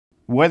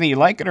Whether you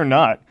like it or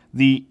not,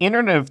 the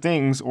Internet of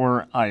Things,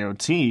 or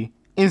IoT,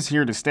 is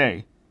here to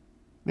stay.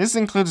 This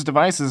includes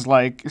devices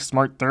like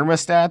smart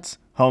thermostats,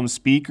 home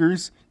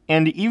speakers,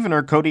 and even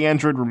our Kodi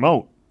Android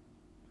remote.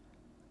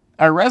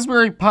 Our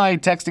Raspberry Pi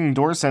texting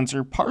door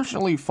sensor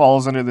partially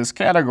falls under this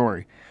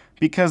category,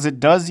 because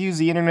it does use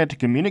the internet to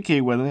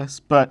communicate with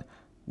us, but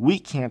we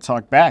can't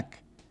talk back.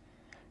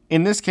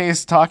 In this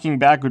case, talking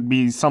back would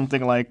be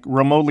something like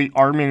remotely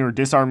arming or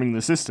disarming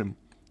the system,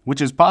 which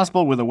is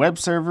possible with a web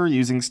server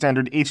using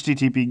standard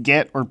HTTP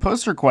GET or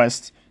POST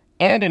requests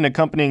and an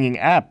accompanying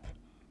app.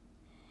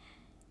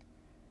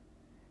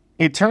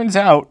 It turns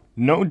out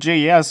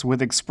Node.js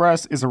with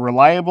Express is a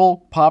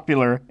reliable,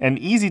 popular, and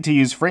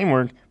easy-to-use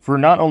framework for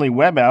not only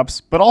web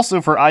apps, but also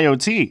for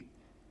IoT.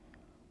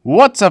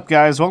 What's up,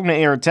 guys? Welcome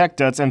to AR Tech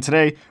Tuts, and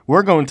today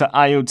we're going to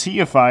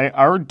IoTify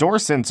our door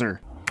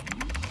sensor.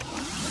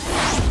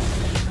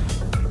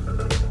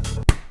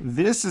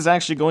 This is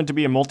actually going to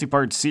be a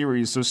multi-part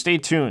series, so stay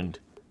tuned.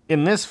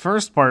 In this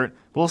first part,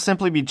 we'll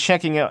simply be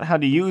checking out how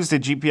to use the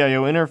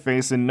Gpio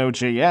interface in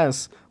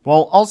Node.js,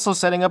 while also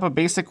setting up a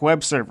basic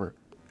web server.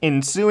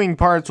 Ensuing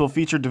parts will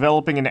feature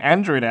developing an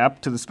Android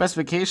app to the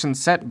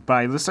specifications set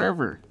by the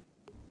server.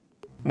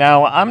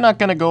 Now, I'm not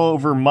going to go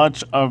over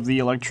much of the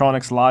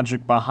electronics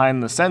logic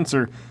behind the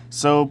sensor,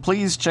 so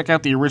please check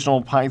out the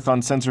original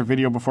Python sensor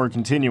video before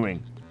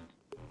continuing.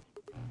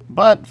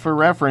 But, for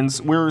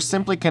reference, we're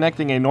simply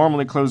connecting a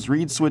normally closed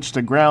read switch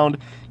to ground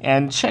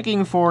and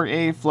checking for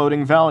a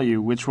floating value,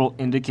 which will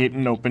indicate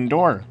an open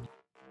door.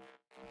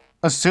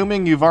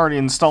 Assuming you've already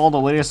installed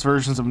the latest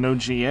versions of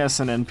Node.js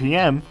and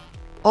Npm,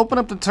 open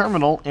up the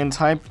terminal and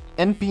type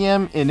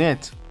npm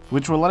init,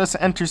 which will let us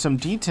enter some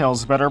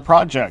details about our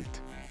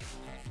project.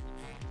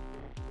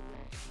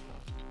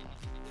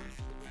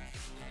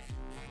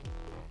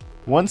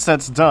 Once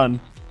that's done,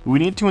 we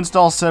need to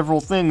install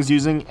several things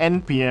using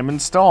npm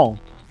install.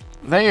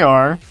 They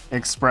are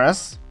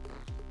Express,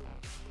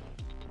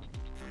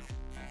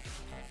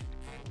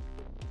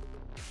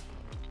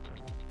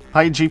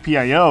 Pi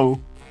Gpio,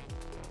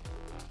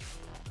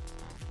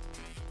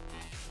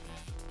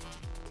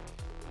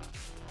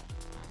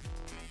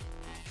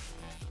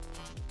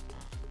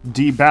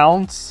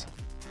 debounce,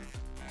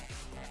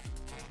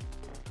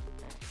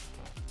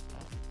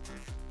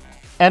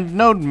 and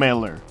node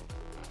mailer.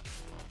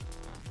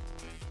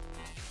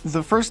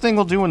 The first thing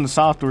we'll do in the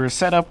software is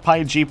set up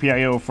Pi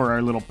Gpio for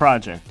our little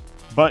project.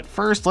 But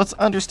first, let's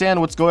understand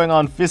what's going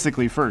on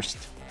physically first.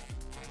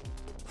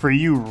 For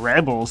you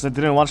rebels that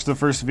didn't watch the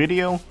first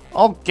video,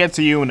 I'll get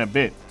to you in a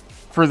bit.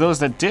 For those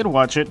that did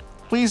watch it,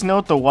 please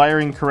note the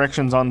wiring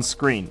corrections on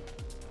screen.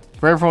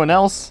 For everyone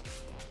else,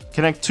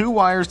 connect 2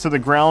 wires to the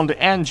ground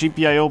and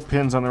Gpio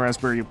pins on the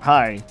Raspberry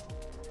Pi.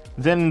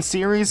 Then in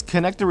series,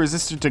 connect the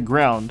resistor to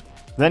ground,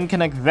 then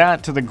connect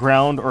that to the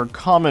ground or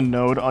common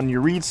node on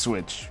your read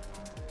switch.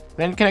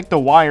 Then connect the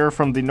wire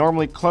from the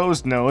normally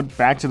closed node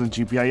back to the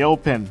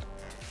Gpio pin.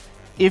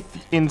 If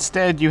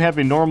instead you have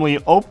a normally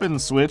open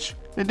switch,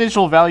 the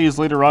digital values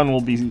later on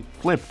will be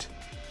flipped.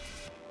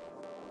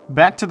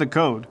 Back to the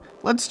code.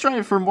 Let's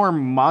try for more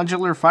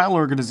modular file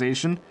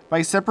organization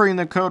by separating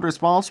the code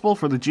responsible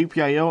for the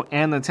Gpio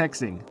and the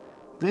texting.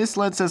 This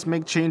lets us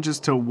make changes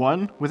to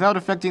one without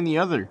affecting the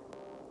other.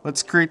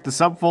 Let's create the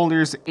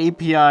subfolders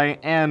API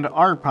and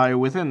RPi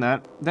within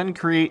that, then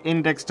create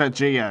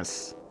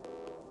index.js.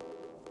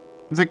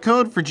 The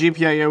code for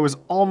Gpio is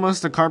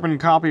almost a carbon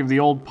copy of the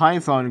old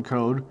Python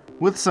code,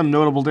 with some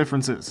notable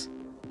differences.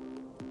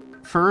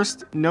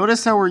 First,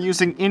 notice how we're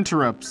using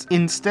interrupts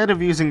instead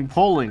of using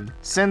polling,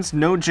 since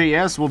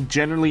Node.js will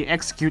generally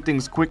execute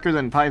things quicker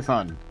than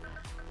Python.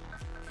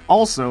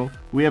 Also,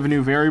 we have a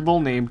new variable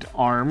named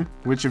arm,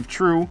 which if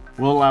true,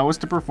 will allow us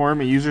to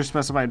perform a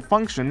user-specified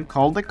function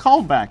called a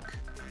callback.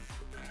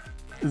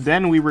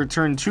 Then we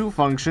return 2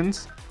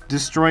 functions,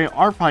 destroy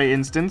RPi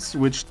instance,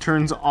 which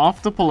turns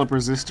off the pull-up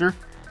resistor,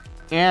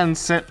 and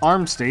set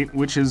arm state,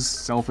 which is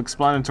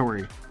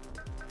self-explanatory.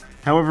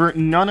 However,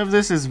 none of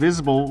this is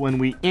visible when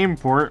we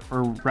import,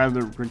 or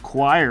rather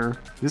require,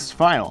 this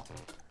file.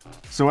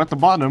 So at the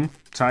bottom,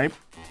 type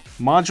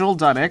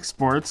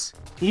module.exports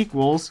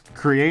equals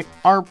create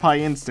RPi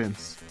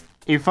instance,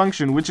 a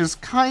function which is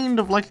kind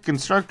of like a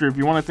constructor if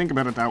you want to think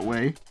about it that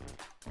way.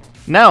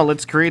 Now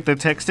let's create the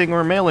texting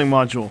or mailing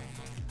module.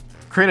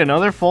 Create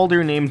another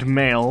folder named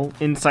mail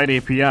inside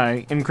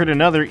API, and create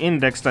another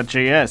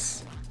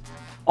index.js.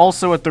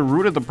 Also at the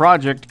root of the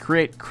project,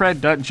 create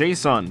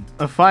cred.json,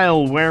 a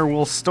file where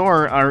we'll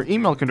store our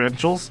email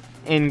credentials,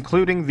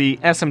 including the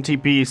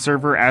SMTP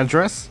server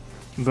address,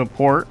 the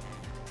port,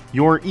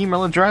 your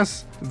email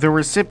address, the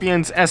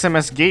recipient's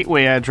SMS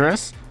gateway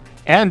address,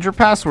 and your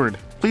password.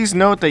 Please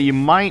note that you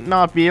might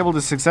not be able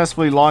to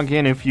successfully log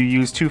in if you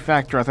use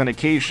 2-factor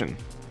authentication.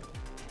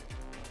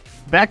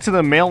 Back to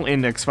the mail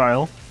index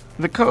file.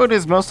 The code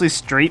is mostly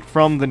straight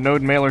from the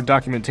node mailer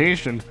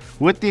documentation,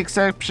 with the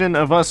exception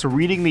of us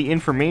reading the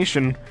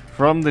information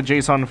from the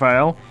JSON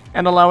file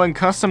and allowing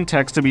custom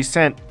text to be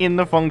sent in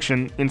the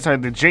function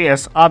inside the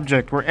JS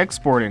object we're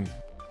exporting.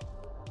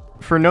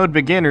 For node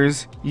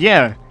beginners,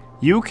 yeah,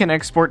 You can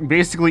export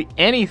basically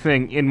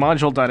anything in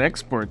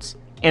module.exports,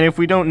 and if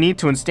we don't need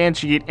to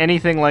instantiate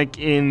anything like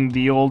in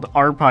the old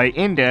rpi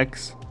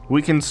index,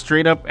 we can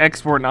straight up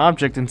export an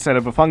object instead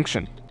of a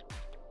function.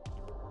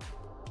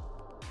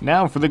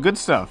 Now for the good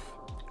stuff.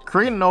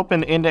 Create and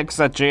open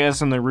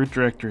index.js in the root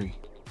directory.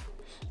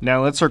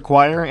 Now let's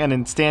require and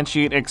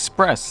instantiate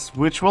Express,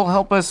 which will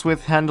help us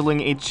with handling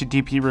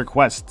HTTP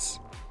requests.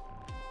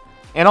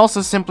 And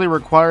also simply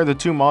require the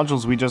two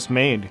modules we just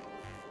made.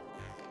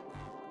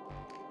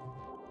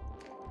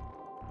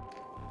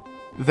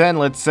 Then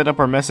let's set up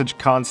our message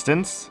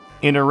constants,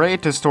 an array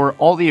to store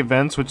all the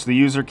events which the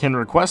user can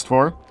request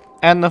for,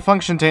 and the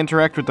function to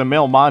interact with the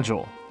mail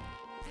module.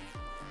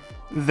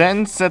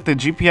 Then set the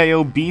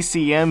Gpio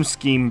BCM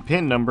scheme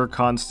pin number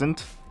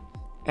constant,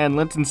 and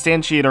let's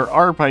instantiate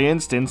our rpi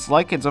instance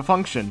like it's a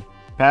function,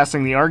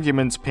 passing the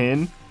arguments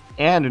pin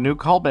and a new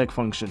callback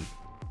function.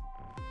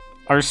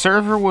 Our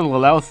server will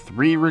allow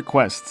 3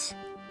 requests.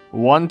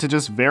 One to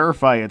just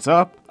verify it's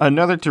up,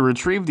 another to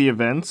retrieve the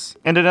events,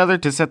 and another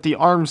to set the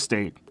ARM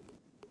state.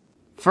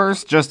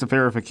 First, just a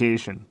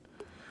verification.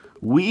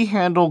 We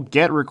handle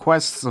GET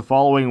requests the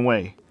following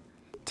way.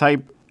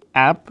 Type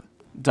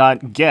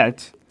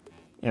app.get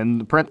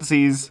and the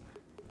parentheses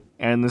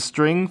and the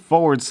string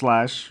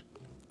 /,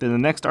 then the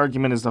next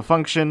argument is the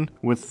function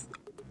with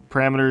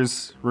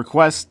parameters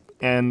request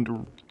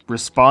and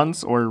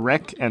response or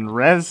rec and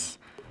res.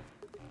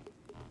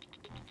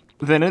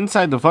 Then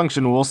inside the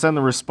function we'll send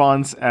the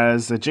response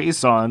as a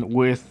JSON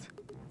with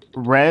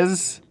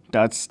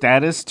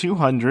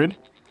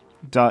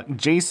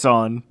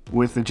res.status200.json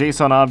with the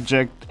JSON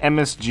object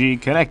MSG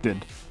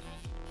connected.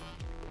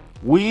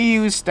 We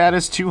use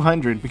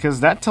status200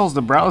 because that tells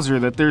the browser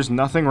that there's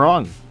nothing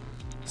wrong.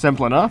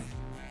 Simple enough.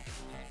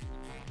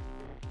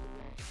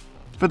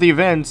 For the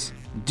events,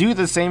 do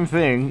the same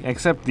thing,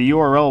 except the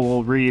URL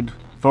will read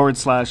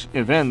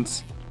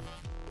 /events.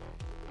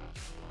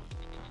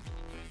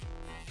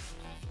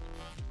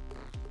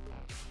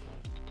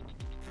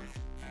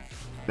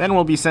 Then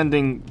we'll be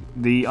sending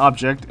the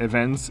object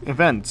events.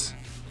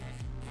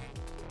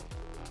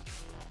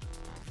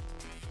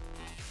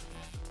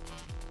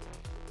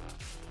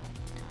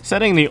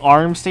 Setting the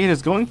ARM state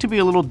is going to be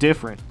a little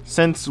different,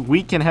 since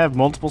we can have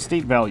multiple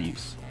state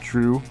values,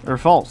 true or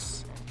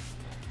false.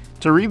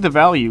 To read the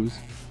values,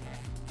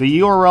 the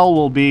URL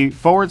will be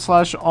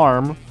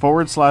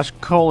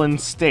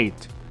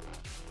 /arm/:state.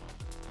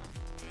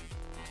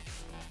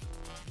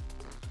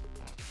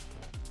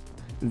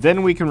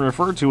 Then we can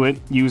refer to it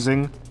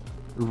using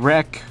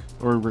rec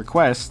or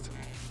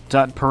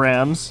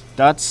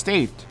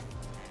request.params.state.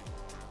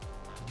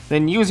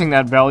 Then using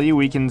that value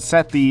we can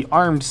set the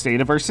ARM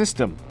state of our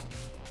system.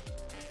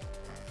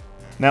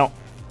 Now,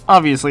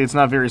 obviously it's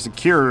not very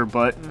secure,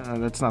 but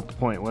that's not the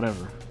point,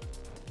 whatever.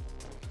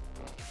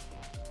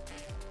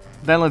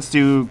 Then let's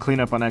do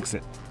cleanup on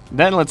exit.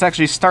 Then let's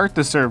actually start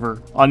the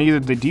server on either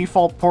the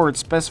default port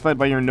specified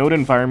by your node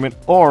environment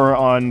or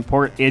on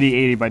port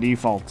 8080 by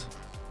default.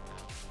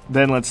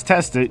 Then let's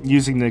test it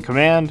using the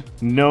command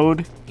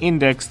node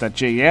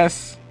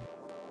index.js.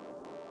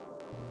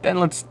 Then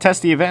let's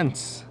test the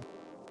events.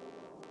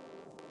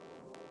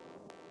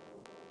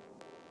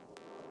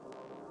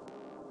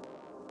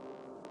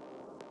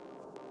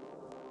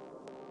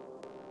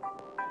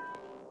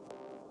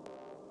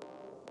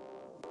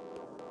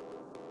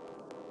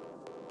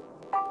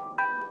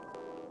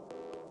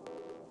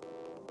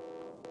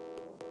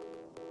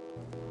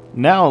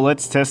 Now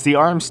let's test the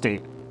ARM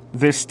state.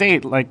 This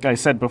state, like I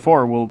said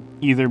before, will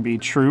either be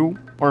true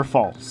or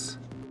false.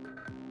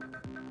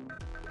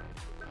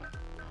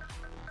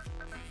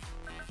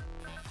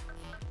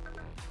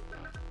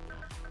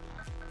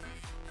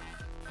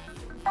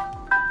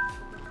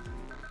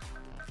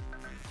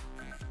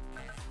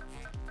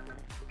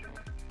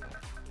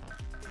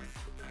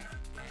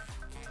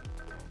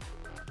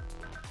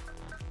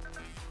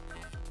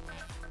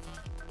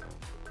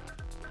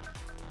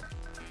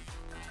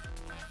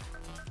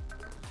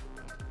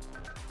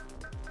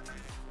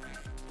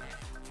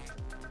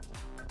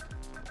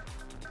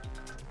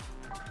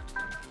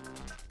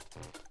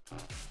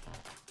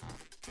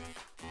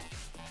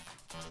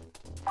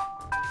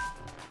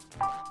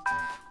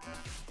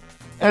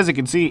 As you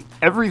can see,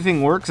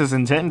 everything works as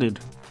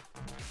intended.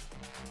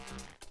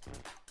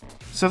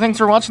 So thanks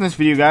for watching this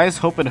video, guys.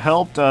 Hope it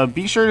helped.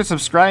 Be sure to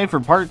subscribe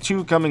for part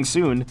 2 coming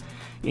soon.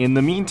 In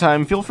the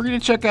meantime, feel free to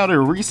check out a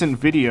recent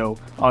video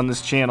on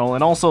this channel,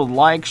 and also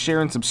like,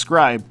 share, and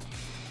subscribe.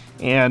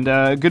 And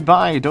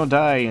goodbye, don't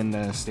die,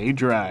 and stay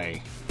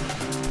dry.